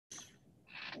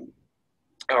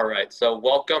All right, so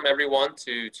welcome everyone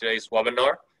to today's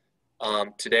webinar.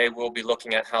 Today we'll be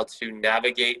looking at how to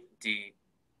navigate the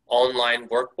online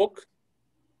workbook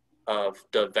of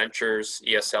the Ventures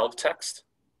ESL text.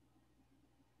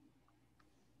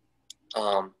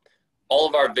 All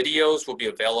of our videos will be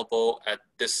available at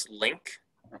this link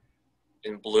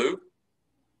in blue.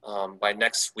 By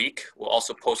next week, we'll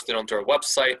also post it onto our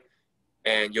website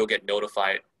and you'll get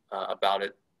notified about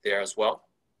it there as well.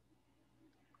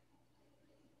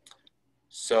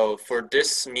 So for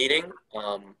this meeting,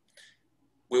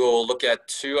 we will look at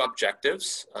two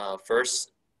objectives.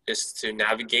 First is to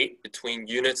navigate between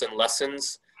units and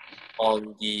lessons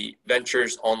on the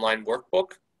Ventures online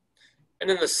workbook. And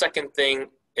then the second thing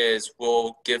is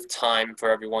we'll give time for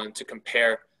everyone to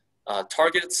compare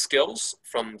targeted skills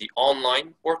from the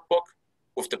online workbook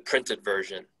with the printed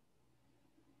version.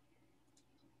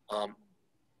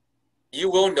 You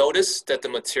will notice that the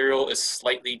material is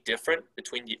slightly different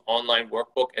between the online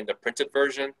workbook and the printed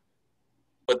version,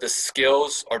 but the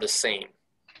skills are the same.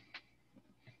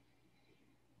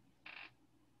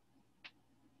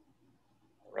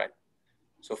 All right,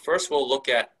 so first we'll look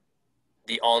at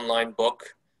the online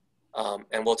book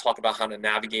and we'll talk about how to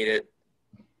navigate it.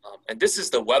 And this is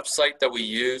the website that we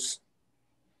use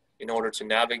in order to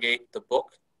navigate the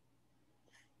book.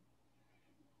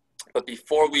 But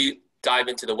before we dive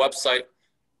into the website,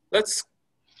 let's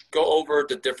go over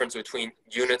the difference between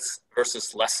units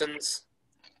versus lessons.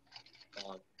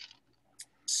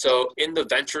 So in the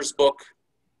Ventures book,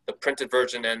 the printed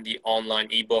version and the online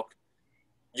ebook,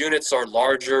 units are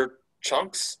larger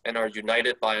chunks and are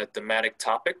united by thematic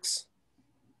topics.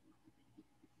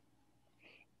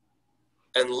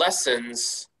 And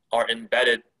lessons are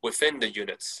embedded within the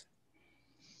units.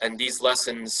 And these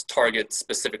lessons target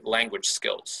specific language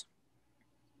skills.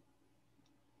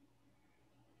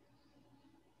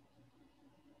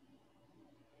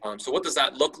 So what does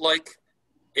that look like?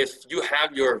 If you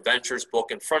have your Ventures book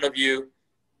in front of you,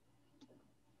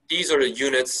 these are the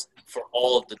units for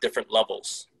all of the different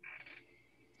levels.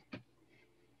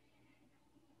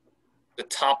 The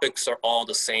topics are all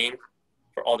the same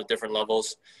for all the different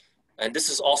levels. And this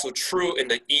is also true in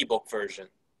the ebook version.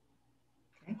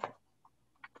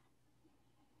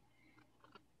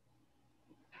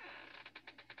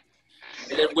 And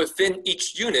then within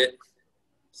each unit,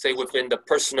 say within the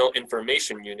personal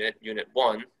information unit, unit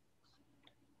 1,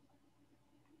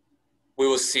 we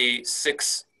will see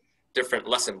 6 different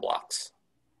lesson blocks.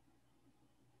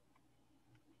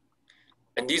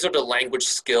 And these are the language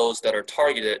skills that are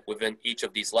targeted within each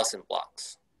of these lesson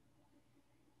blocks.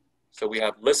 So we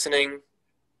have listening.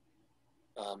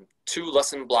 2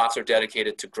 lesson blocks are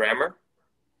dedicated to grammar.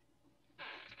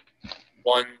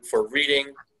 1 for reading,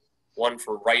 1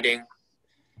 for writing.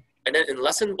 And then in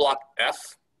lesson block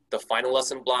F, the final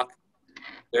lesson block,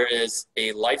 there is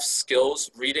a life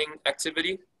skills reading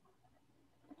activity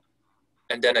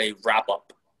and then a wrap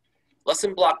up.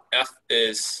 Lesson block F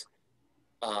is,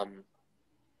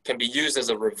 can be used as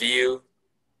a review.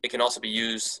 It can also be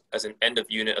used as an end of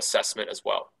unit assessment as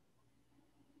well.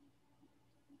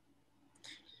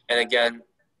 And again,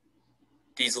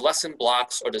 these lesson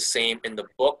blocks are the same in the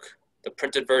book, the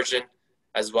printed version,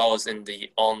 as well as in the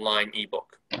online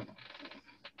ebook.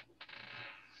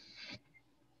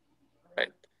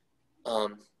 Right.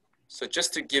 So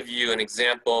just to give you an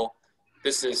example,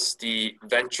 this is the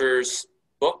Ventures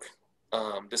book.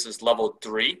 This is level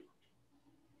 3.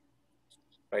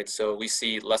 Right, so we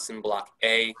see lesson block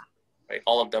A, right?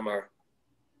 All of them are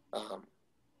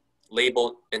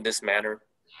labeled in this manner.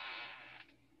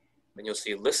 And you'll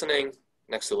see listening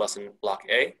next to lesson block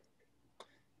A.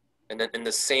 And then in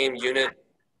the same unit,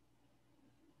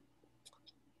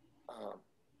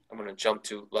 I'm going to jump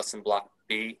to lesson block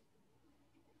B.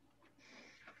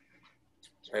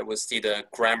 Right, we'll see the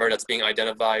grammar that's being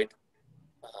identified,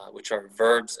 which are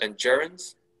verbs and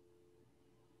gerunds.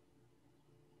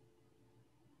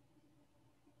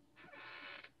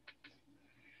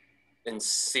 In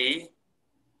C,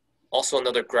 also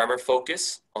another grammar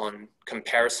focus on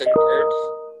comparison words.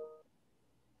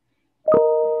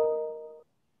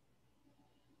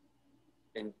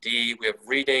 In D, we have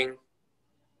reading.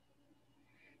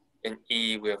 In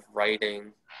E, we have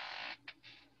writing.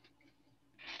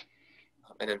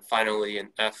 And then finally in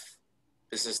F,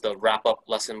 this is the wrap-up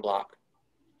lesson block.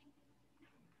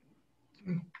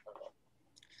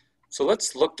 So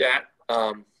let's look at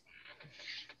the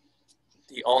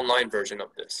online version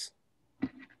of this. So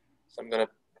I'm going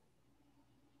to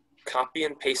copy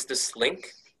and paste this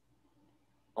link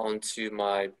onto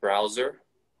my browser.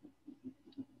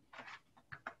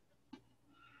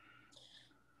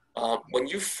 When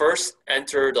you first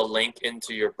enter the link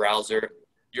into your browser,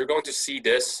 you're going to see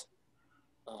this.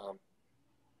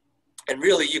 And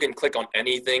really, you can click on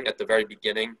anything at the very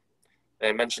beginning. And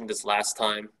I mentioned this last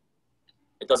time.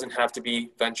 It doesn't have to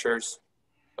be ventures,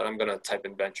 but I'm going to type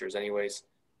in ventures anyways.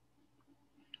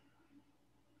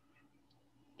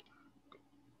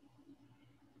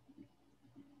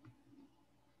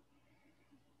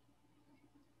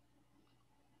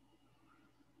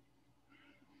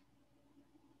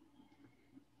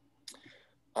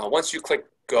 Once you click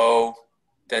go,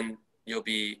 then you'll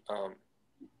be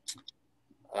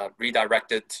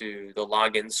redirected to the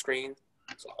login screen.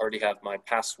 So I already have my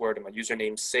password and my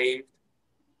username saved.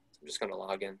 So I'm just going to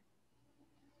log in.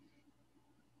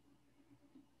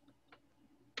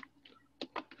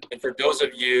 And for those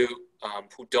of you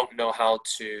who don't know how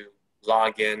to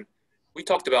log in, we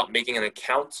talked about making an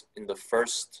account in the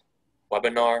first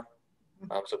webinar.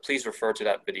 So please refer to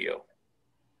that video.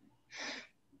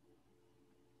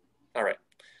 All right,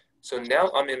 so now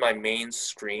I'm in my main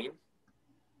screen.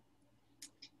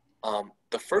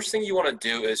 The first thing you want to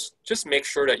do is just make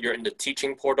sure that you're in the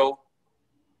teaching portal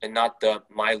and not the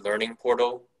My Learning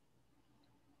portal,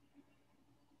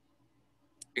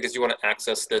 because you want to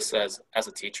access this as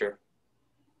a teacher.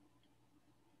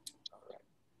 All right.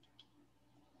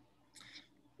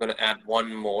 I'm going to add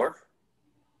one more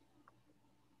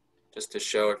just to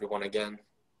show everyone again.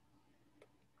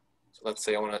 So let's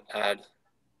say I want to add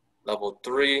level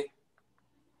 3.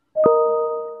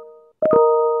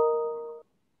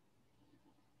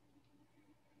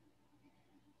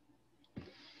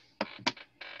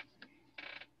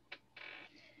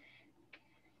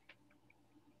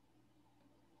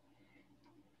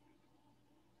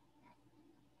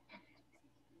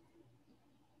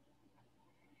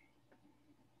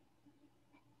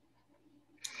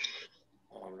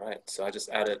 All right, so I just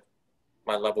added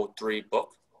my level 3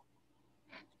 book.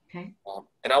 Okay.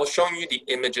 And I was showing you the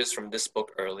images from this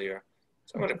book earlier.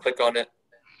 So I'm going to click on it.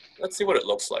 Let's see what it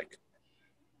looks like.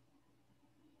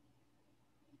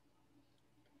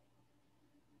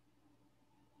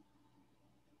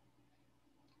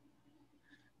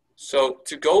 So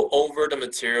to go over the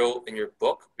material in your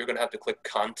book, you're going to have to click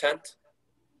Content.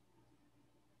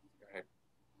 All right.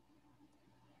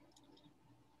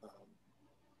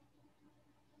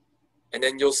 And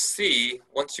then you'll see,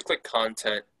 once you click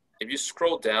Content, if you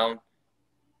scroll down,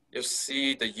 you'll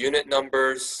see the unit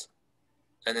numbers,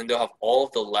 and then they'll have all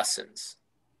of the lessons.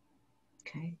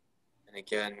 Okay. And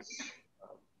again,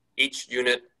 each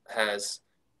unit has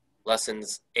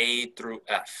lessons A through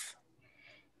F.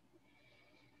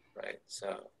 Right,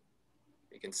 so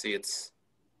you can see it's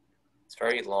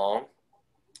very long.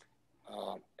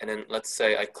 And then let's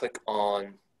say I click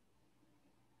on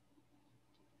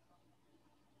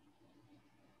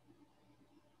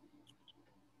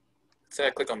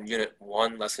Unit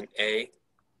 1, Lesson A.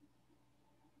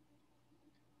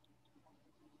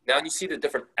 Now you see the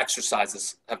different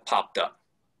exercises have popped up.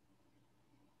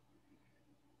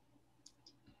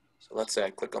 So let's say I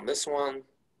click on this one.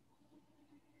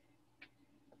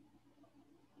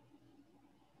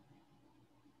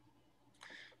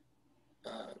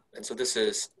 And so this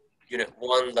is Unit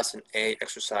 1, Lesson A,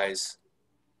 Exercise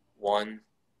 1.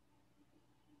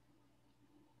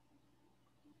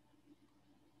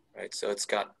 Right, so it's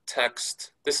got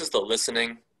text. This is the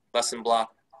listening lesson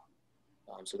block.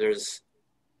 So there's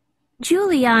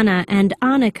Juliana and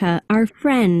Annika are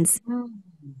friends.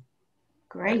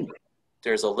 Great.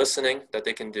 There's a listening that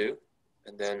they can do,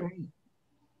 and then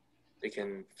they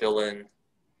can fill in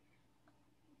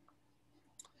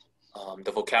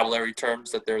the vocabulary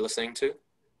terms that they're listening to.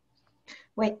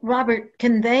 Wait, Robert,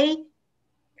 can they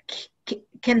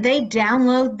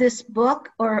download this book,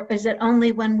 or is it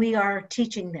only when we are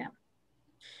teaching them?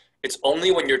 It's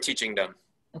only when you're teaching them.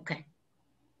 Okay.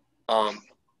 But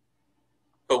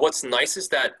what's nice is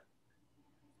that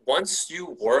once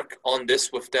you work on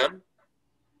this with them,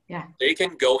 yeah, they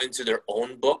can go into their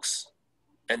own books,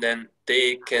 and then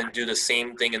they can do the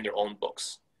same thing in their own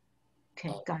books.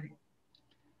 Okay, got it.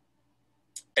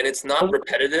 And it's not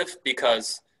repetitive,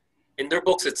 because in their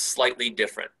books it's slightly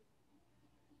different.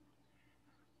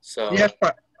 So yes,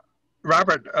 but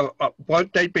Robert,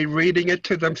 won't they be reading it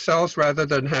to themselves rather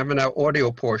than having an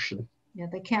audio portion? Yeah,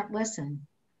 they can't listen.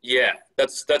 yeah,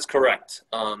 that's correct.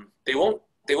 They won't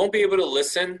be able to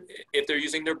listen if they're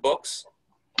using their books.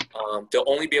 They'll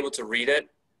only be able to read it.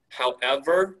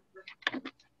 However,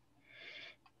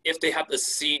 if they have the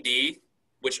CD,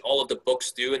 which all of the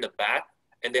books do in the back,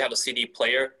 and they have a CD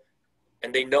player,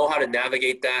 and they know how to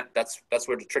navigate that, that's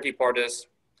where the tricky part is.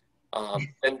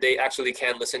 And they actually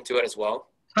can listen to it as well.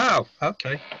 Oh,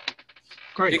 okay.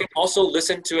 Great. You can also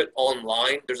listen to it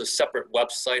online. There's a separate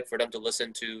website for them to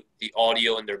listen to the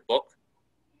audio in their book.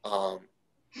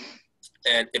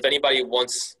 And if anybody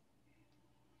wants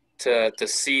to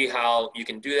see how you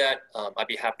can do that, I'd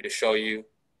be happy to show you.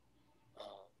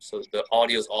 So the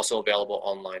audio is also available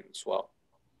online as well.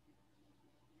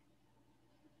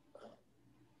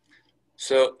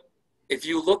 So if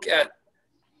you look at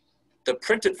the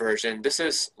printed version, this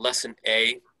is lesson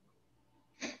A.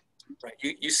 Right.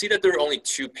 You see that there are only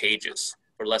 2 pages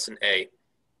for lesson A.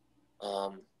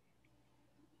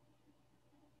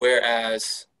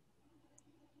 Whereas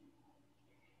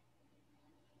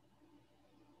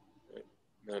I'm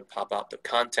going to pop out the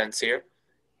contents here.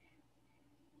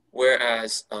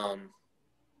 Whereas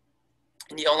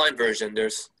in the online version,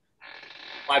 there's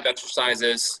 5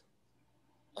 exercises.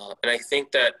 And I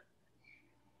think that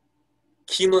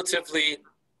cumulatively,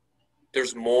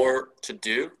 there's more to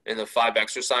do in the 5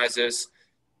 exercises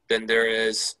than there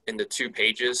is in the 2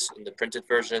 pages in the printed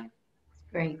version.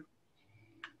 Great.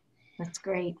 That's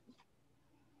great.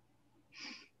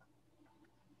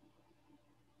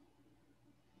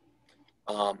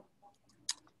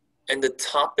 And the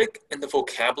topic and the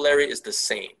vocabulary is the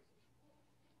same.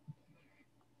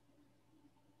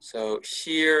 So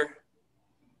here,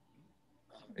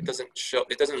 it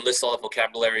doesn't list all the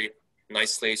vocabulary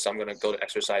nicely, so I'm going to go to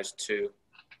exercise 2.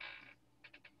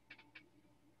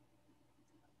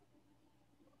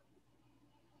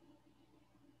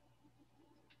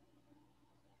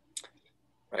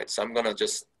 Right, so I'm going to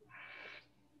just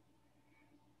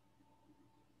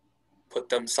put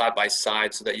them side by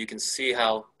side so that you can see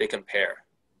how they compare.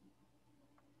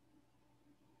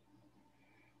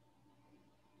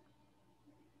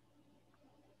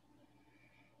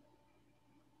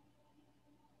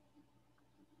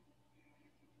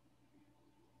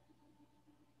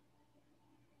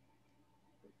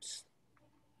 Oops.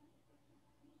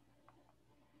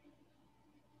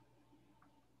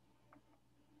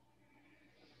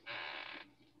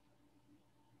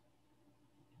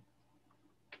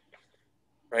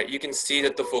 Right, you can see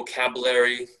that the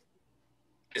vocabulary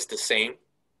is the same.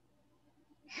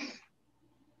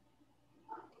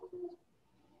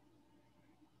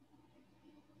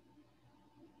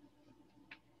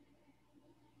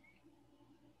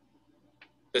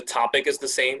 The topic is the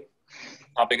same. The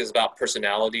topic is about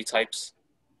personality types.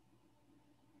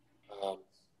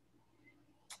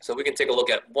 So we can take a look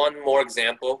at one more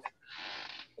example.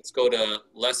 Let's go to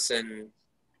lesson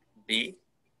B.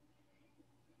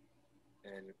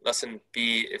 And lesson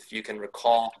B, if you can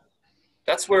recall,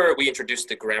 that's where we introduced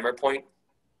the grammar point.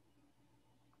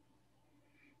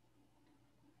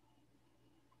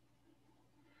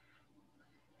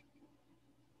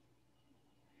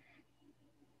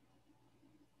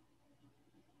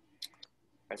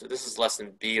 All right, so this is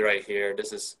lesson B right here.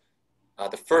 This is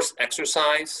the first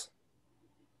exercise.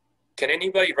 Can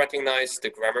anybody recognize the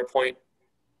grammar point?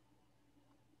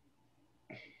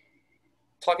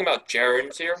 Talking about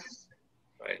gerunds here,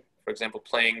 right? For example,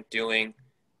 playing, doing,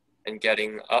 and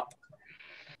getting up.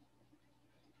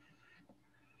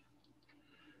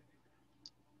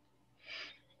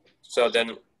 So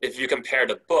then if you compare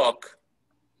the book,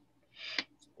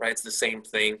 right, it's the same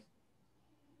thing.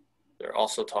 They're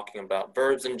also talking about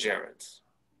verbs and gerunds.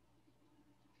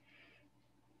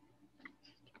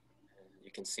 And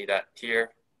you can see that here.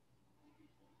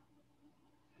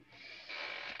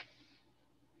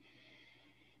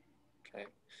 Okay.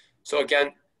 So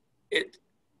again,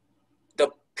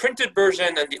 the printed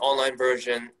version and the online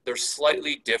version, they're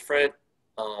slightly different.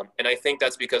 And I think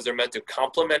that's because they're meant to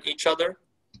complement each other.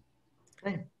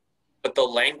 Good. But the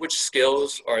language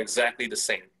skills are exactly the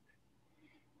same.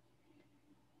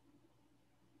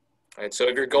 All right, so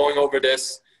if you're going over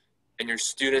this and your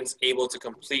student's able to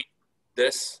complete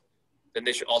this, then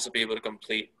they should also be able to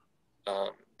complete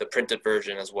the printed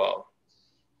version as well.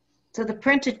 So the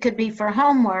printed could be for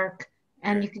homework,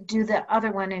 and you could do the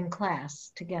other one in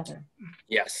class together.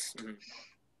 Yes. Mm-hmm.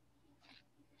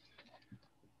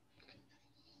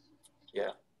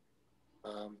 Yeah.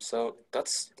 So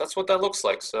that's what that looks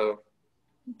like. So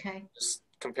Okay. just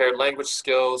compared language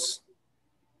skills.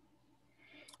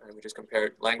 And we just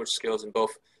compared language skills in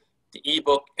both the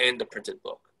ebook and the printed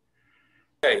book.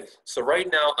 Okay, so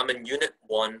right now I'm in Unit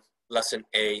 1, Lesson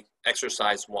A,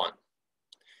 Exercise 1.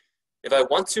 If I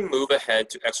want to move ahead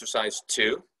to Exercise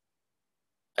 2,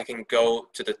 I can go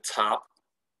to the top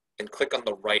and click on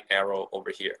the right arrow over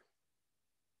here.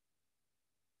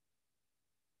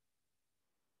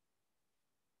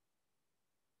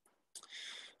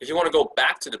 If you want to go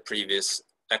back to the previous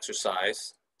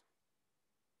exercise,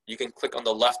 you can click on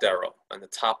the left arrow on the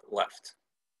top left.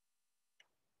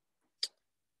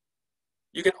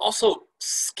 You can also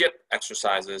skip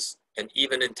exercises and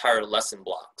even entire lesson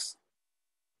blocks.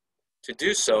 To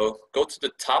do so, go to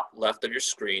the top left of your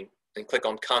screen and click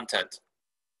on Content.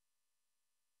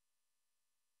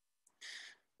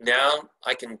 Now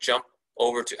I can jump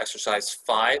over to exercise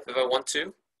 5 if I want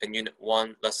to, in Unit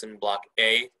 1, Lesson Block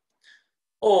A,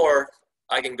 or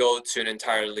I can go to an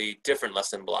entirely different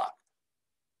lesson block,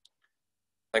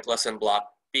 like Lesson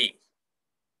Block B.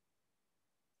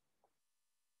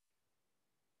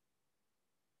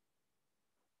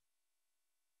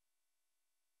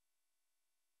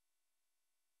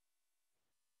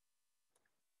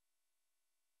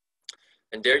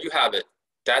 And there you have it.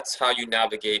 That's how you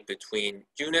navigate between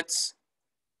units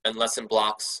and lesson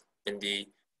blocks in the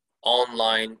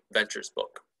online Ventures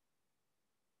book.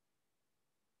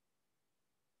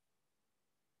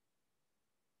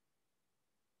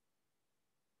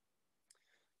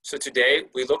 So today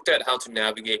we looked at how to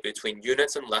navigate between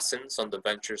units and lessons on the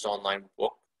Ventures online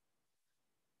book.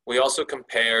 We also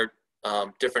compared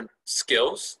different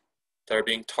skills that are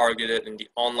being targeted in the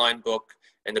online book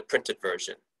and the printed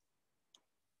version.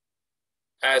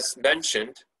 As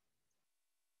mentioned,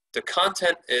 the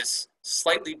content is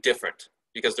slightly different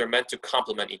because they're meant to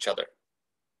complement each other.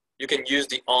 You can use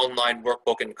the online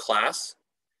workbook in class,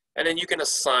 and then you can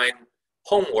assign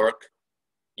homework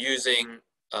using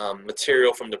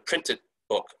material from the printed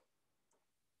book.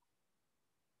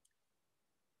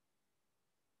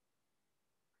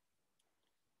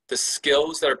 The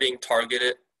skills that are being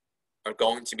targeted are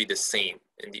going to be the same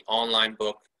in the online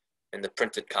book and the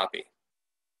printed copy.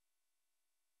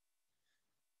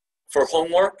 For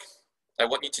homework, I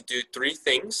want you to do 3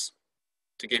 things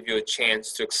to give you a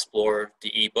chance to explore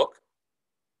the ebook.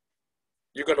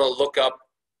 You're going to look up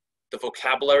the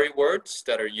vocabulary words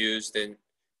that are used in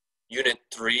Unit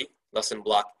 3, Lesson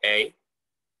Block A.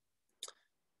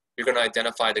 You're going to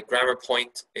identify the grammar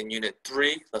point in Unit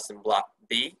 3, Lesson Block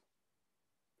B.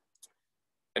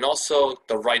 And also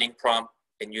the writing prompt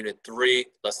in Unit 3,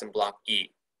 Lesson Block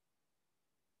E.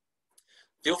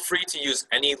 Feel free to use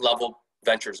any level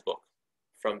Ventures book,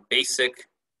 from basic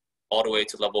all the way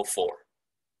to level 4.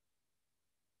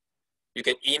 You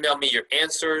can email me your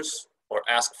answers or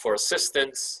ask for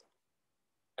assistance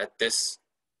at this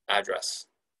address.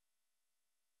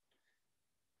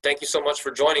 Thank you so much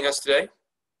for joining us today.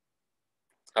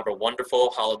 Have a wonderful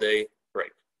holiday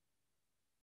break.